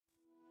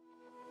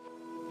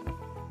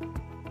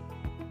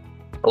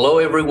Hello,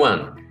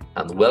 everyone,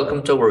 and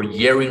welcome to our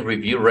Year in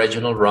Review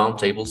Regional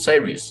Roundtable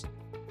series,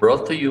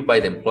 brought to you by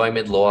the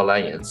Employment Law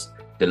Alliance,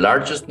 the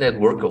largest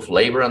network of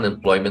labor and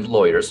employment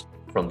lawyers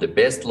from the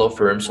best law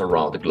firms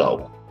around the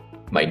globe.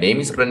 My name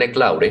is René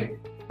Claure,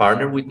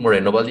 partner with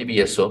Moreno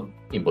Valdivieso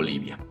in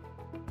Bolivia.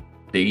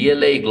 The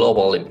ELA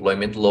Global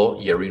Employment Law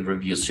Year in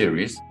Review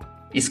series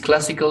is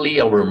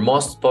classically our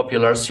most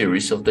popular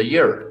series of the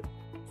year,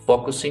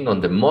 focusing on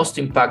the most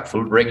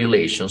impactful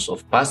regulations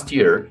of past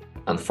year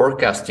and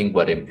forecasting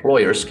what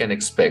employers can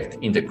expect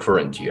in the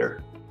current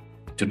year.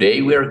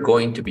 Today, we are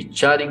going to be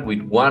chatting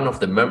with one of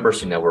the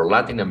members in our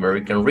Latin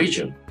American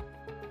region.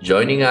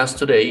 Joining us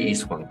today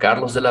is Juan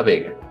Carlos de la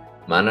Vega,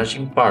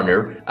 Managing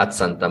Partner at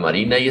Santa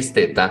Marina y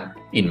Esteta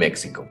in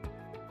Mexico.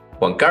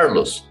 Juan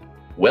Carlos,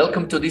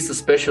 welcome to this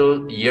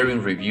special Year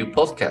in Review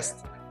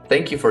podcast.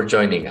 Thank you for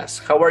joining us.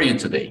 How are you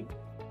today?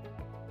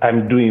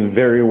 I'm doing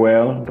very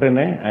well,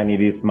 René, and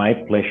it is my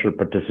pleasure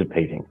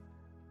participating.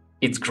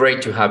 It's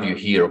great to have you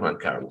here, Juan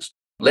Carlos.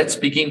 Let's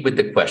begin with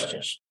the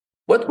questions.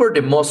 What were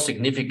the most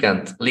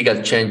significant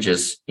legal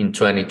changes in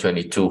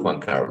 2022,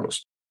 Juan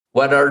Carlos?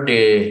 What are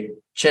the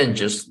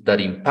changes that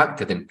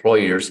impacted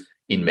employers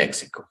in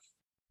Mexico?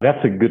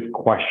 That's a good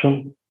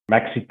question.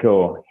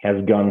 Mexico has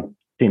gone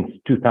since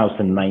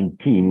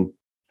 2019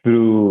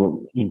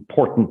 through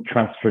important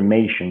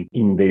transformation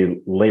in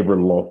the labor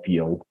law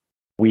field.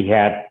 We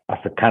had, as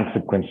a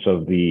consequence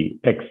of the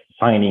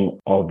signing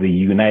of the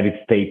United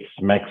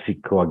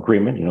States-Mexico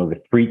agreement,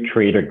 the free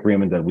trade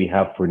agreement that we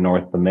have for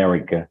North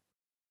America,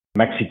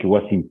 Mexico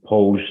was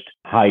imposed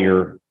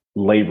higher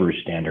labor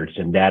standards,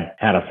 and that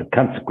had as a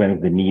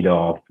consequence the need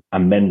of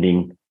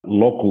amending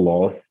local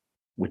laws,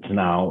 which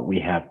now we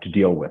have to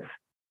deal with.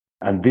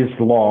 And these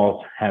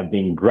laws have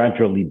been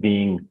gradually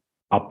being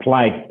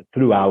applied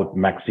throughout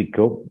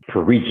Mexico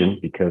per region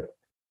because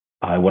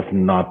it was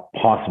not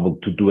possible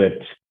to do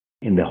it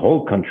in the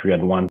whole country at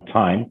one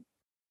time.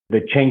 The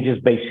changes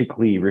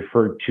basically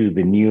refer to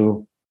the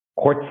new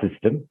court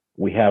system.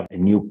 We have a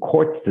new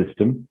court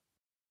system.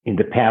 In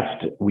the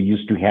past, we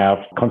used to have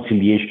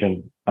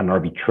conciliation and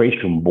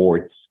arbitration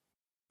boards,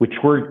 which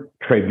were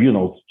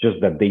tribunals,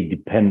 just that they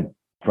depend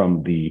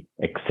from the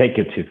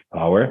executive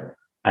power.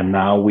 And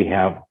now we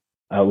have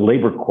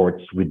labor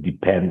courts which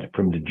depend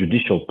from the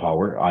judicial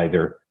power,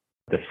 either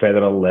the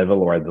federal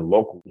level or at the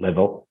local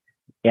level.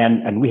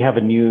 And we have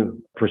a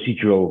new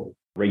procedural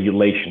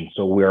regulation.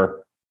 So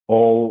we're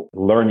all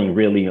learning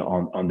really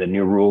on the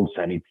new rules,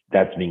 and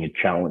that's being a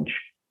challenge.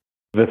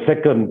 The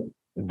second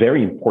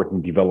very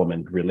important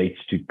development relates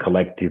to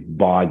collective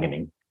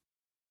bargaining.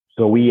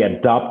 So we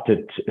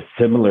adopted a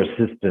similar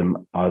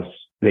system as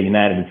the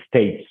United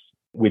States,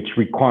 which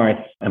requires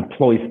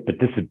employees'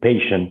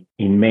 participation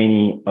in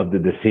many of the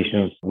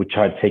decisions which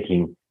are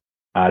taken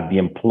at the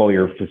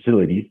employer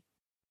facilities.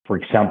 For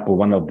example,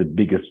 one of the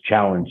biggest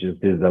challenges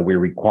is that we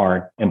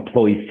require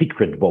employee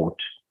secret vote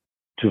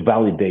to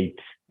validate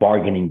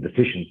bargaining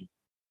decisions.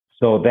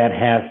 So that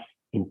has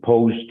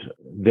imposed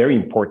very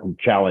important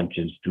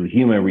challenges to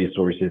human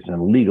resources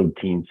and legal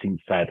teams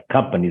inside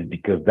companies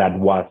because that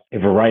was a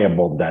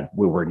variable that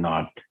we were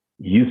not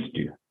used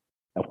to.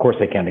 Of course,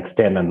 I can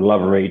extend and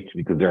elaborate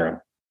because there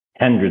are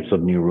hundreds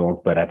of new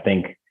rules, but I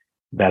think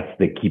that's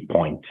the key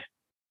point.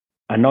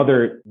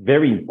 Another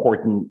very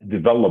important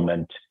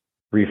development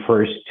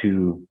refers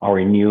to our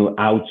new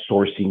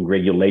outsourcing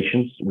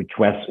regulations, which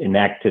was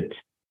enacted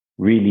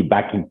really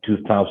back in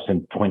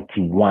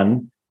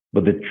 2021,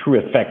 but the true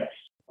effects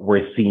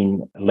were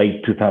seen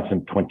late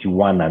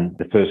 2021 and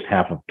the first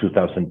half of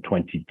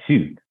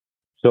 2022.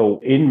 So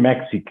in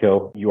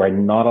Mexico, you are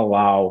not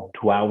allowed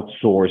to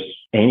outsource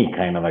any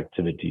kind of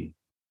activity.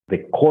 The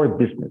core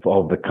business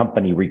of the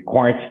company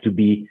requires to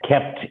be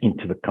kept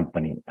into the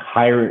company,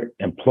 hire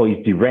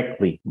employees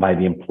directly by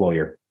the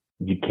employer.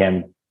 You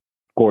can,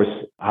 of course,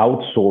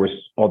 outsource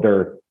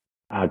other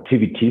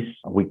activities.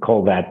 We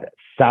call that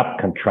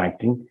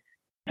subcontracting.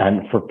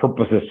 And for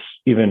purposes,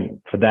 even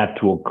for that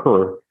to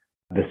occur,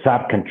 the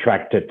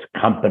subcontracted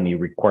company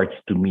requires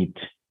to meet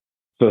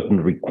certain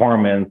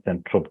requirements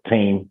and to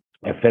obtain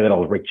a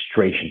federal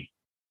registration.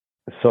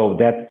 So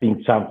that's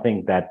been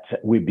something that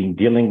we've been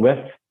dealing with.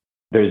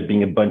 There's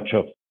been a bunch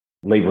of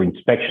labor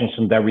inspections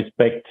in that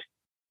respect.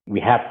 We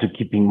have to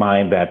keep in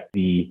mind that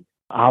the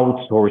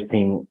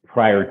outsourcing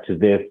prior to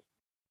this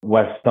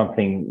was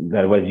something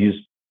that was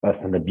used as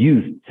an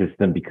abused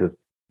system because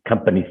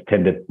companies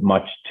tended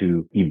much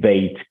to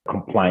evade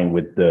complying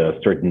with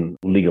certain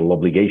legal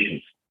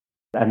obligations.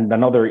 And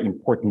another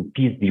important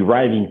piece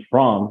deriving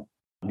from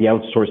the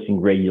outsourcing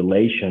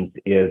regulations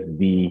is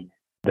the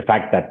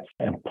fact that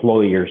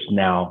employers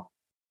now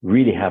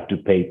really have to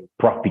pay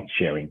profit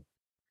sharing.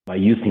 By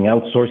using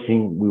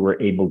outsourcing, we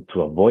were able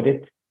to avoid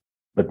it,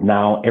 but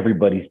now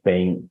everybody's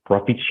paying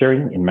profit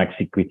sharing. In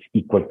Mexico, it's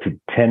equal to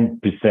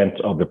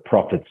 10% of the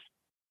profits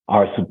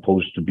are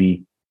supposed to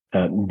be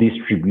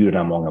distributed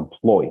among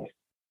employees.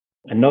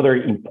 Another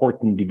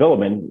important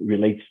development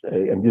relates,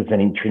 and this is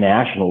an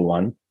international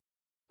one,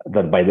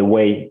 that, by the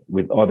way,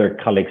 with other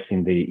colleagues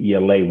in the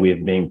ELA, we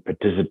have been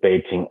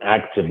participating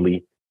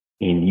actively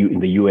in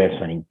the US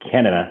and in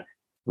Canada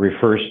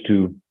refers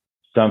to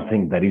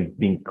something that is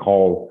being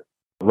called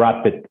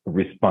rapid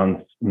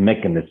response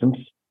mechanisms,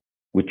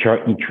 which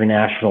are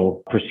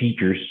international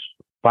procedures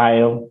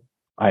filed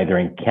either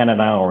in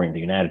Canada or in the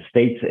United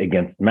States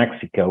against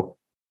Mexico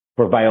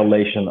for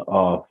violation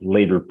of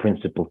labor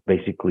principles,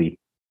 basically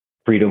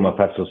freedom of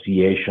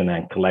association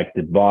and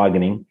collective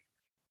bargaining.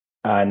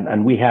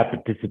 And we have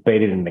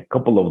participated in a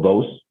couple of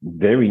those,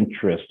 very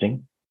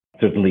interesting.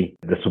 Certainly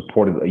the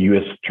support of a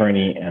U.S.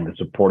 attorney and the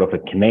support of a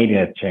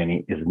Canadian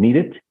attorney is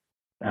needed.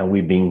 And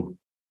we've been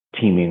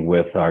teaming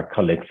with our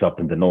colleagues up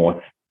in the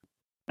north.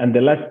 And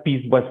the last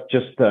piece was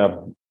just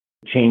a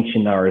change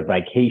in our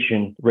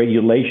vacation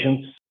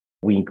regulations.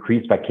 We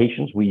increased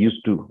vacations. We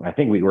used to, I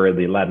think we were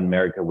in Latin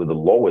America with the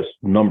lowest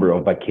number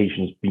of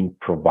vacations being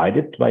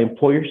provided by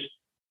employers.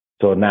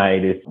 So now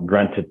it is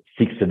granted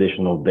 6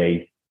 additional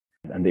days.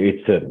 And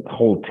it's a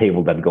whole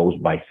table that goes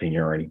by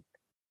seniority.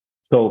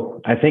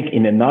 So I think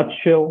in a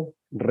nutshell,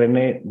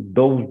 Rene,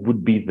 those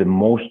would be the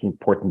most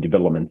important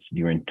developments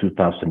during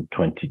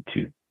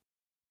 2022.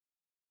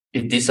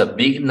 It is a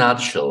big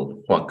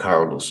nutshell, Juan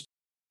Carlos.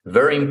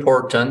 Very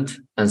important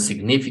and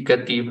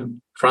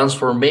significant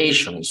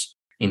transformations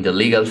in the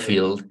legal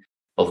field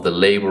of the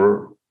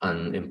labor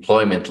and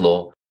employment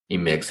law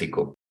in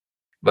Mexico.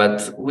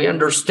 But we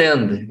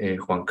understand,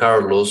 Juan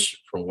Carlos,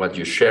 from what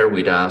you share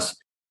with us,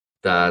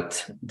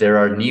 that there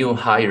are new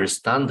higher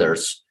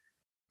standards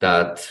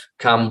that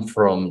come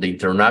from the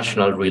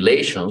international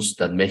relations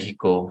that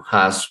Mexico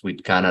has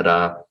with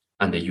Canada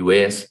and the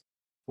US.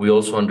 We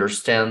also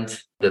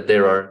understand that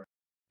there are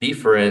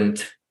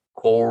different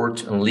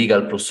court and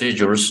legal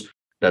procedures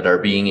that are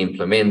being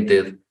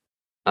implemented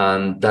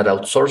and that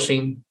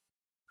outsourcing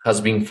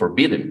has been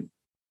forbidden.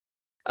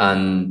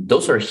 And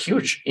those are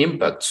huge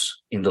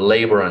impacts in the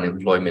labor and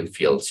employment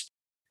fields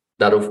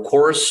that, of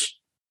course,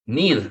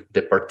 need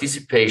the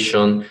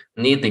participation,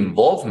 need the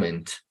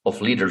involvement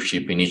of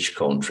leadership in each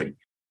country.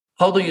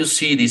 How do you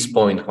see this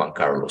point, Juan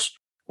Carlos?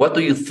 What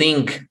do you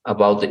think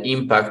about the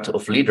impact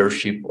of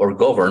leadership or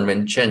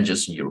government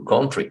changes in your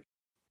country?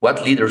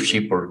 What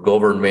leadership or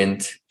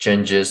government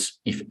changes,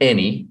 if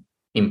any,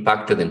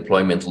 impacted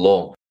employment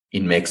law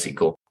in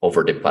Mexico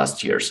over the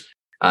past years?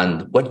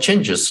 And what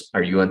changes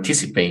are you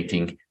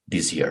anticipating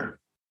this year?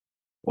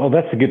 Well,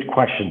 that's a good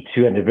question,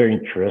 too, and a very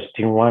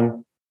interesting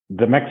one.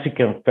 The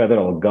Mexican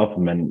federal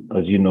government,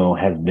 as you know,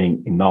 has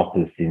been in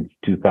office since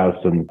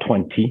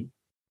 2020.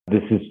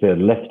 This is a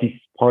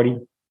leftist party,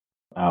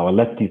 a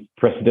leftist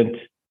president.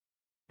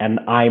 And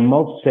I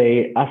must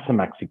say, as a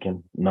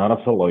Mexican, not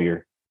as a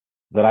lawyer,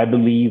 that I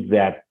believe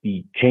that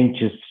the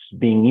changes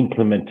being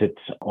implemented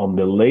on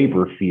the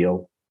labor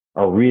field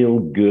are real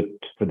good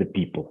for the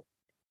people.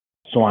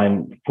 So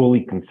I'm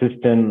fully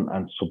consistent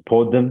and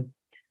support them.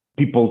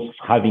 People's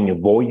having a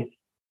voice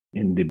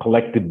in the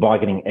collective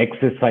bargaining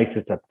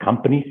exercises at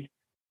companies.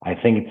 I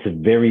think it's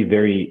a very,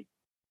 very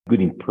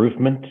good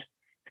improvement.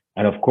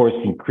 And of course,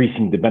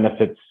 increasing the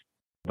benefits,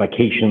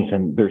 vacations,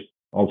 and there's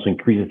also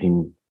increases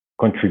in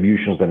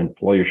contributions that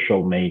employers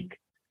shall make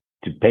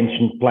to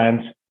pension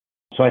plans.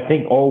 So I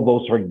think all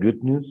those are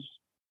good news.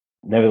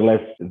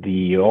 Nevertheless,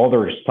 the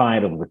other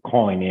side of the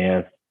coin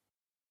is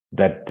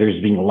that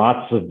there's been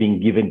lots of being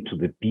given to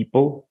the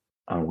people,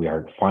 and we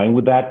are fine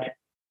with that.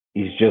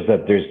 It's just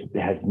that there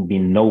has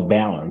been no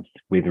balance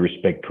with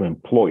respect to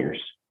employers.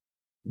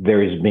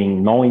 There has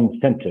been no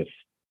incentive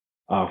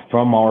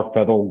from our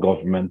federal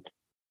government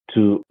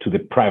to the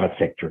private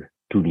sector,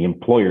 to the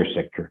employer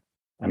sector.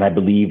 And I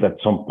believe at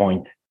some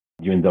point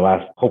during the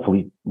last,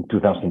 hopefully in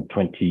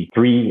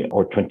 2023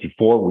 or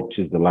 24, which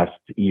is the last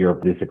year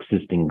of this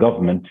existing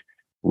government,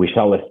 we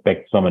shall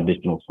expect some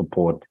additional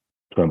support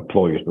to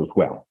employers as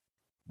well.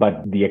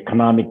 But the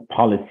economic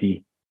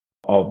policy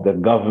of the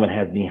government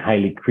has been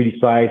highly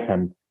criticized,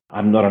 and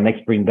I'm not an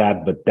expert in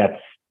that, but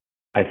that's,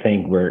 I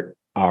think, where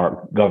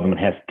our government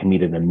has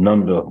committed a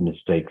number of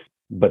mistakes.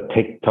 But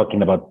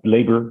talking about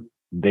labor,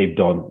 they've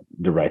done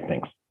the right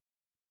things.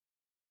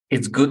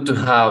 It's good to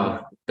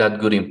have that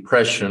good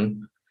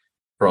impression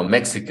from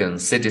Mexican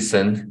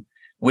citizen,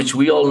 which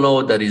we all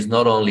know that is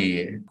not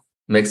only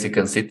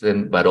Mexican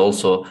citizen, but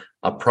also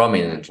a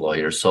prominent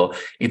lawyer. So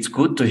it's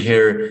good to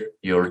hear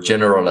your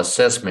general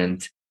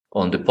assessment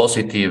on the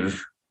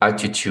positive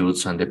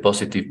attitudes and the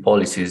positive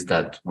policies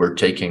that were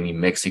taken in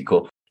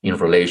Mexico in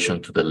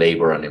relation to the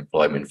labor and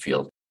employment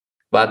field.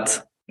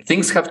 But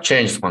things have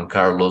changed, Juan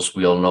Carlos.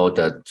 We all know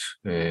that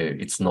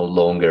it's no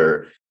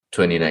longer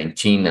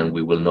 2019 and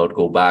we will not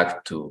go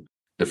back to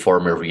the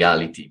former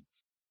reality.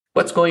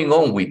 What's going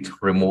on with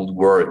remote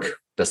work?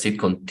 Does it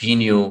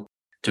continue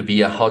to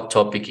be a hot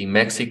topic in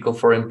Mexico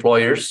for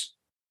employers?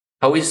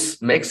 How is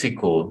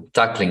Mexico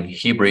tackling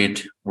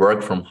hybrid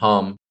work from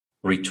home,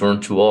 return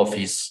to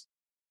office,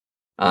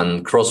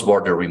 and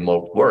cross-border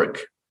remote work,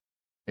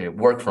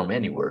 work from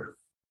anywhere?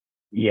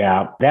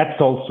 Yeah, that's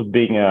also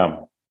being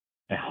a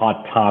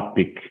hot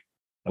topic,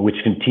 which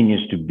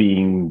continues to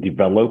being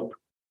developed.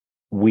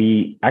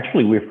 We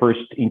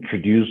first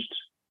introduced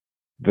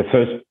the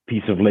first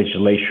piece of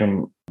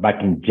legislation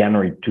back in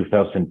January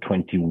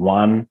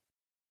 2021.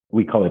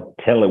 We call it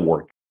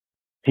telework.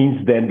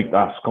 Since then,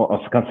 as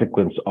a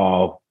consequence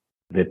of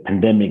the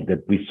pandemic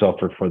that we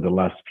suffered for the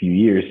last few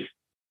years,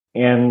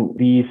 and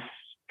these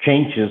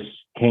changes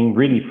came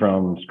really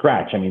from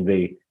scratch. I mean,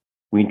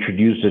 we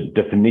introduced a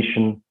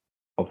definition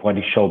of what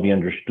it shall be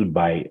understood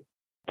by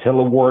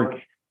telework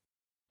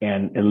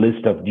and a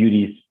list of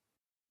duties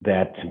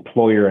that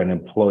employer and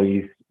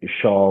employees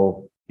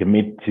shall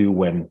commit to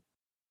when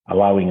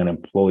allowing an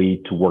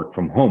employee to work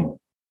from home.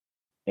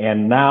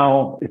 And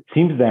now it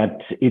seems that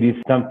it is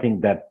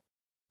something that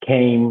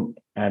came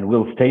and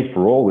will stay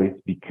for always,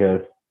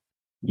 because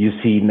you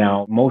see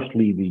now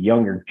mostly the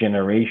younger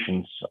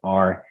generations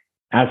are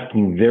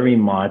asking very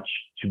much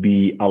to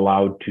be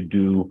allowed to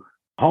do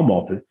home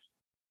office,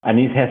 and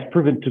it has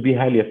proven to be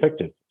highly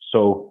effective.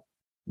 So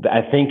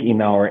I think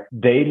in our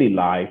daily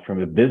life,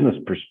 from a business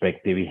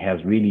perspective, it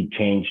has really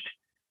changed,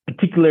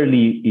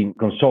 particularly in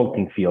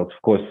consulting fields.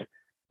 Of course,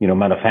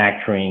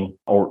 manufacturing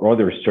or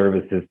other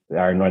services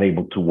are not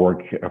able to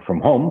work from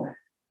home,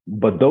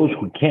 but those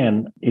who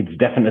can, it's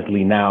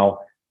definitely now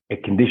a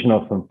condition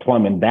of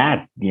employment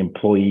that the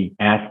employee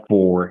asks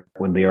for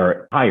when they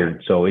are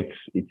hired. So it's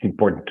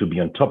important to be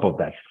on top of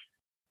that.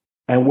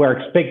 And we're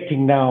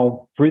expecting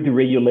now further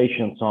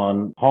regulations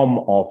on home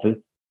office.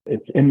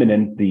 It's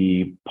imminent,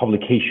 the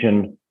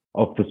publication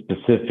of the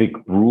specific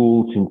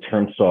rules in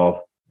terms of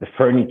the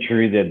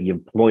furniture that the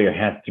employer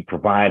has to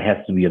provide has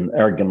to be an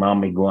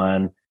ergonomic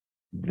one.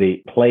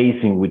 The place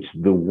in which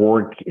the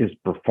work is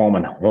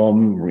performed at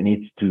home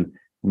needs to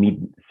meet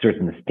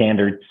certain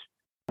standards.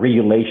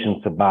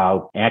 Regulations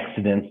about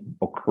accidents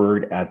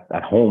occurred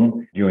at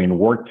home during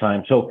work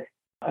time. So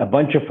a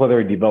bunch of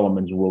other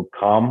developments will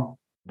come.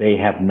 They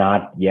have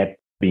not yet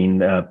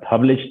been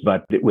published,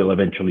 but it will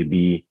eventually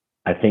be,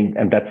 I think,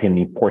 and that's an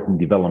important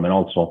development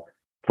also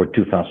for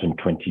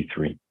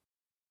 2023.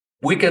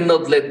 We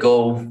cannot let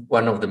go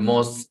one of the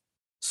most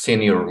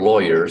senior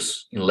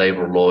lawyers in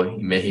labor law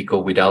in Mexico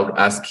without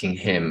asking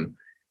him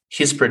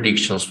his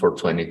predictions for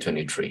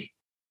 2023.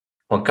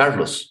 Juan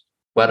Carlos,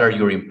 what are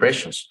your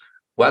impressions?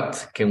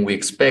 What can we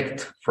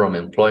expect from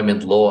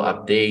employment law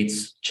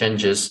updates,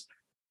 changes?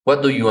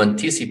 What do you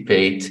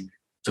anticipate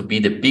to be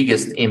the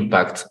biggest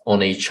impact on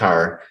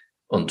HR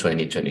on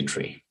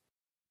 2023?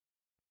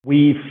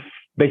 We've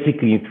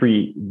basically in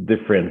three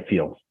different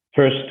fields.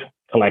 First,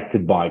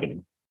 collective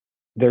bargaining.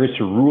 There is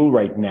a rule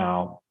right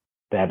now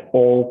that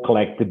all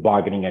collective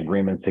bargaining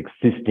agreements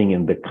existing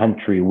in the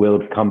country will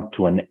come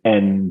to an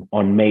end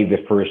on May the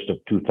 1st of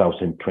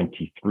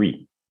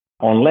 2023,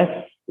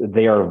 unless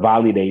they are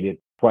validated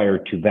prior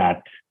to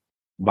that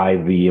by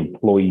the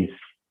employees'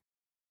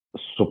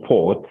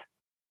 support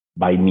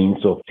by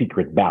means of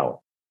secret ballot.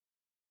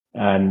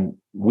 And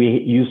we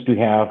used to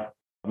have,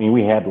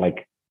 we had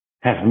like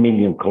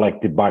 500,000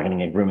 collective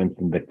bargaining agreements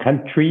in the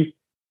country,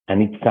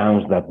 and it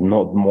sounds that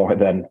not more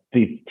than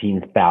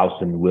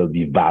 15,000 will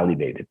be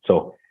validated.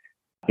 So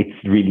it's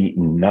really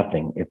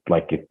nothing. It's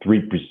like a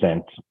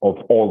 3% of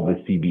all the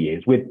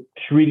CBAs, which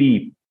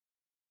really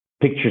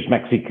pictures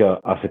Mexico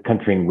as a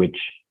country in which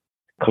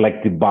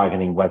collective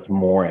bargaining was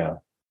more a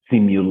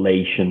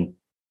simulation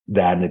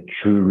than a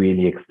true,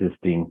 really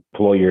existing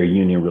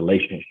employer-union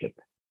relationship.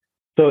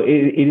 So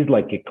it is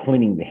like a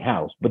cleaning the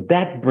house. But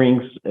that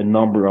brings a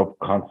number of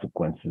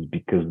consequences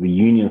because the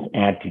union's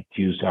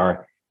attitudes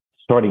are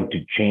starting to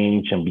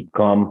change and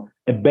become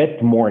a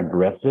bit more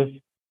aggressive.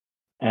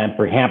 And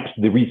perhaps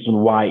the reason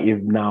why is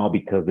now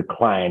because the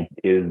client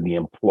is the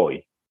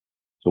employee.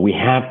 So we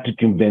have to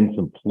convince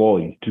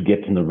employees to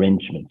get an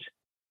arrangement.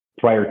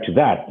 Prior to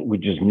that, we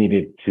just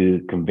needed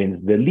to convince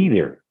the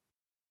leader.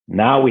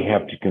 Now we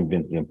have to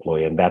convince the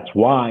employee. And that's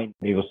why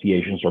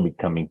negotiations are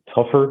becoming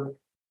tougher.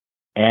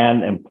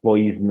 And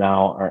employees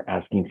now are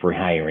asking for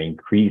higher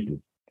increases.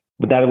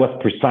 But that was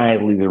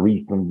precisely the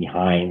reason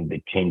behind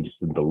the changes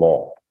in the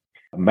law.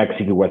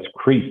 Mexico was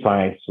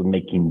criticized for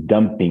making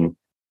dumping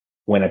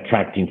when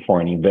attracting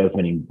foreign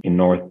investment in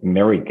North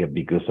America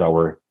because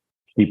our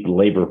cheap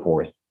labor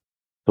force.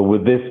 So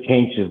with this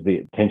changes, the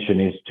intention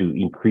is to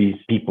increase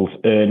people's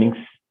earnings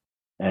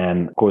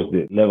and, of course,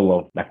 the level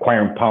of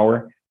acquiring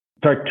power,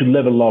 start to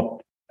level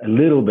up a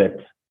little bit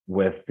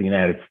with the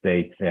United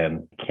States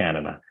and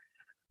Canada.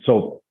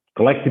 So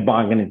collective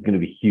bargaining is going to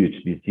be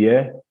huge this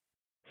year.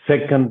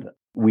 Second,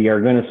 we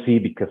are going to see,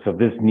 because of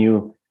this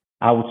new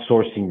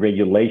outsourcing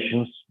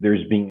regulations,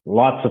 there's been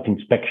lots of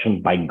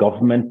inspections by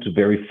government to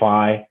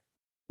verify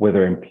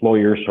whether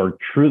employers are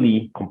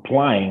truly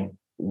complying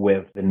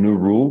with the new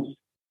rules.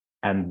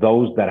 And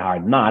those that are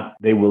not,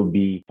 they will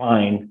be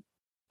fined,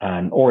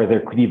 or there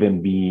could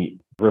even be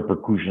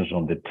repercussions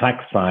on the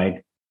tax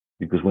side,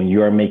 because when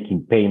you are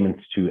making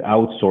payments to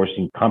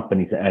outsourcing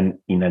companies and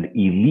in an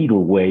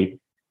illegal way,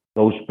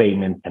 those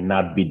payments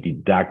cannot be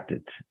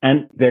deducted.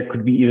 And there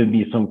could even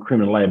be some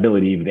criminal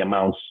liability if the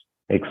amounts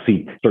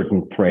exceed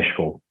certain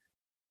threshold.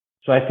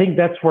 So I think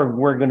that's where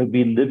we're going to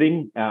be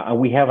living.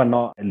 We have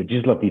a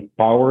legislative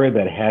power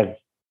that has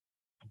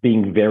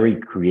been very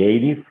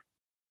creative.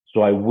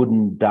 So I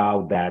wouldn't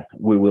doubt that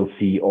we will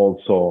see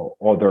also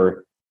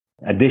other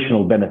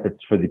additional benefits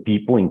for the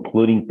people,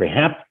 including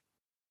perhaps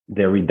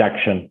the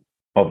reduction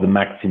of the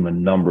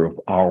maximum number of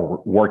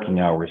working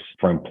hours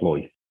for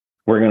employees.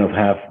 We're going to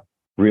have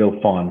real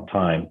fun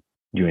time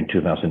during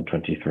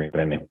 2023,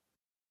 Rene.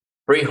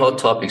 3 hot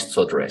topics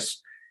to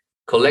address: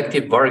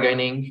 collective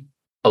bargaining,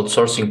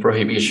 outsourcing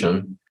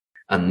prohibition,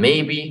 and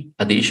maybe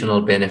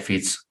additional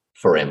benefits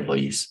for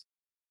employees.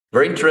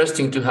 Very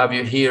interesting to have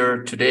you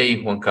here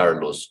today, Juan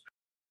Carlos.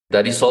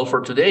 That is all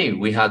for today.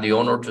 We had the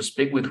honor to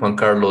speak with Juan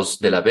Carlos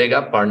de la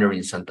Vega, partner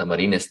in Santa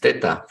Marina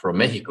Esteta from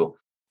Mexico.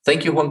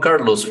 Thank you, Juan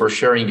Carlos, for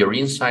sharing your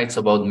insights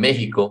about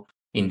Mexico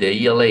in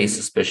the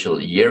ELA's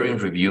special Year in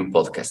Review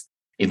podcast.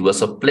 It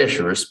was a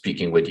pleasure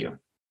speaking with you.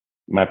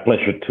 My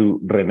pleasure too,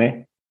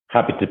 Rene.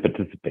 Happy to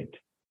participate.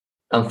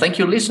 And thank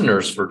you,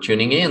 listeners, for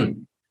tuning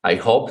in. I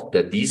hope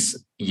that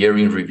this Year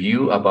in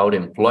Review about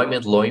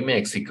employment law in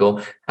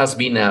Mexico has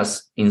been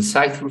as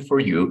insightful for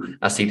you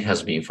as it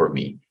has been for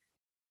me.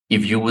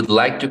 If you would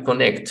like to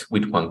connect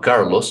with Juan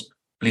Carlos,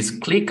 please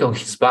click on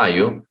his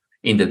bio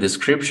in the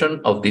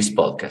description of this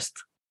podcast.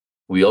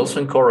 We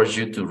also encourage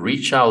you to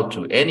reach out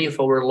to any of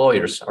our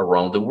lawyers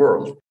around the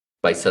world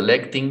by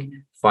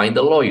selecting Find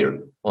a Lawyer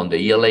on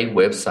the ELA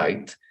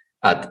website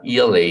at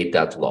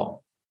ela.law.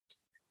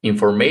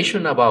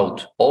 Information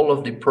about all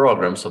of the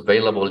programs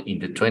available in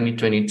the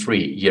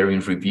 2023 Year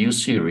in Review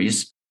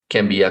series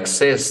can be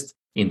accessed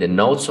in the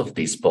notes of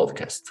this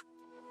podcast.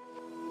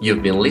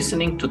 You've been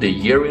listening to the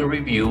Year in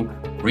Review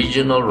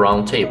Regional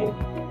Roundtable,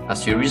 a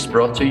series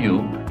brought to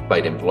you by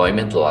the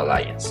Employment Law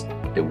Alliance,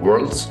 the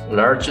world's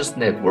largest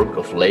network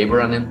of labor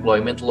and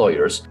employment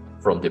lawyers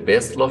from the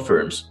best law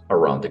firms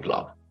around the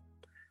globe.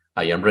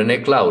 I am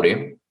René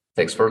Claure.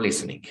 Thanks for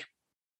listening.